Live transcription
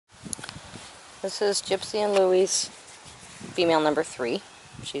This is Gypsy and Louie's female number 3.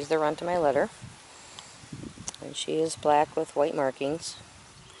 She's the runt of my litter. And she is black with white markings.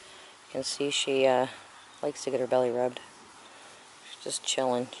 You can see she likes to get her belly rubbed. She's just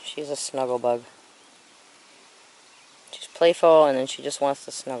chilling. She's a snuggle bug. She's playful, and then she just wants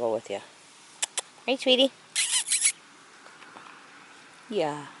to snuggle with you. Hey, sweetie.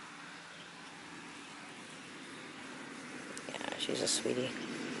 Yeah. Yeah, she's a sweetie.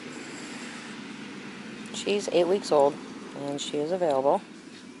 She's 8 weeks old, and she is available.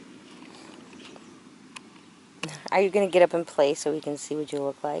 Are you going to get up and play so we can see what you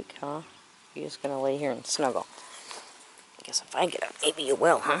look like, huh? You're just going to lay here and snuggle. I guess if I get up, maybe you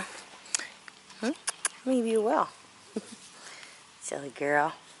will, huh? Maybe you will. Silly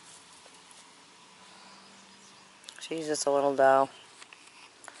girl. She's just a little doll.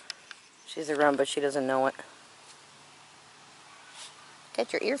 She's a runt, but she doesn't know it.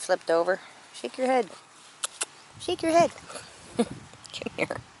 Got your ear flipped over. Shake your head. Shake your head. Come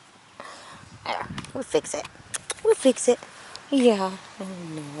here. There. We'll fix it. We'll fix it. Yeah. Oh,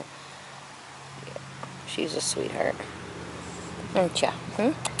 no. Yeah. She's a sweetheart. Aren't ya?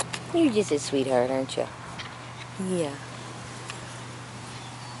 You're just a sweetheart, aren't you? Yeah.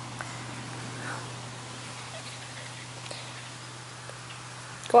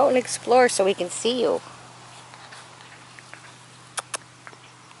 Go out and explore so we can see you.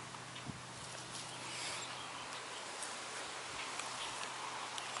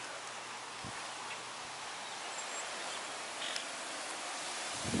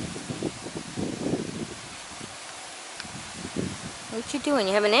 What you doing?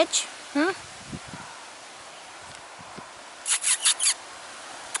 You have an itch? What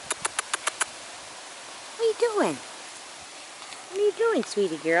are you doing? What are you doing,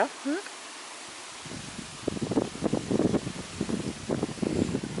 sweetie girl?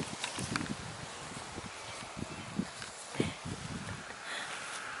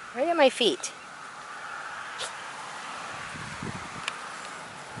 Right at my feet.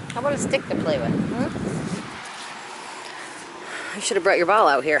 How about a stick to play with? I should have brought your ball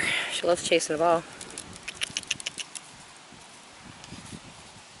out here. She loves chasing the ball.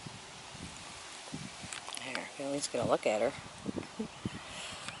 There, you're at least gonna look at her.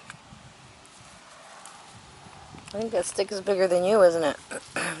 I think that stick is bigger than you, isn't it?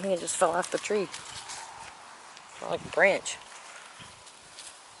 I think it just fell off the tree. Fell like a branch.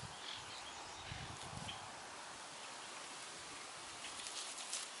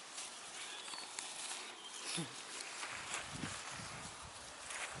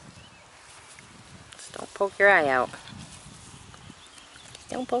 Just don't poke your eye out.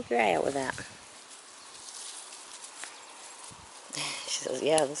 Don't poke your eye out with that. She says,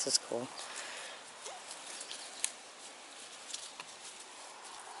 yeah, this is cool.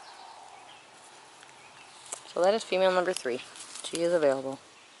 So that is female number 3. She is available.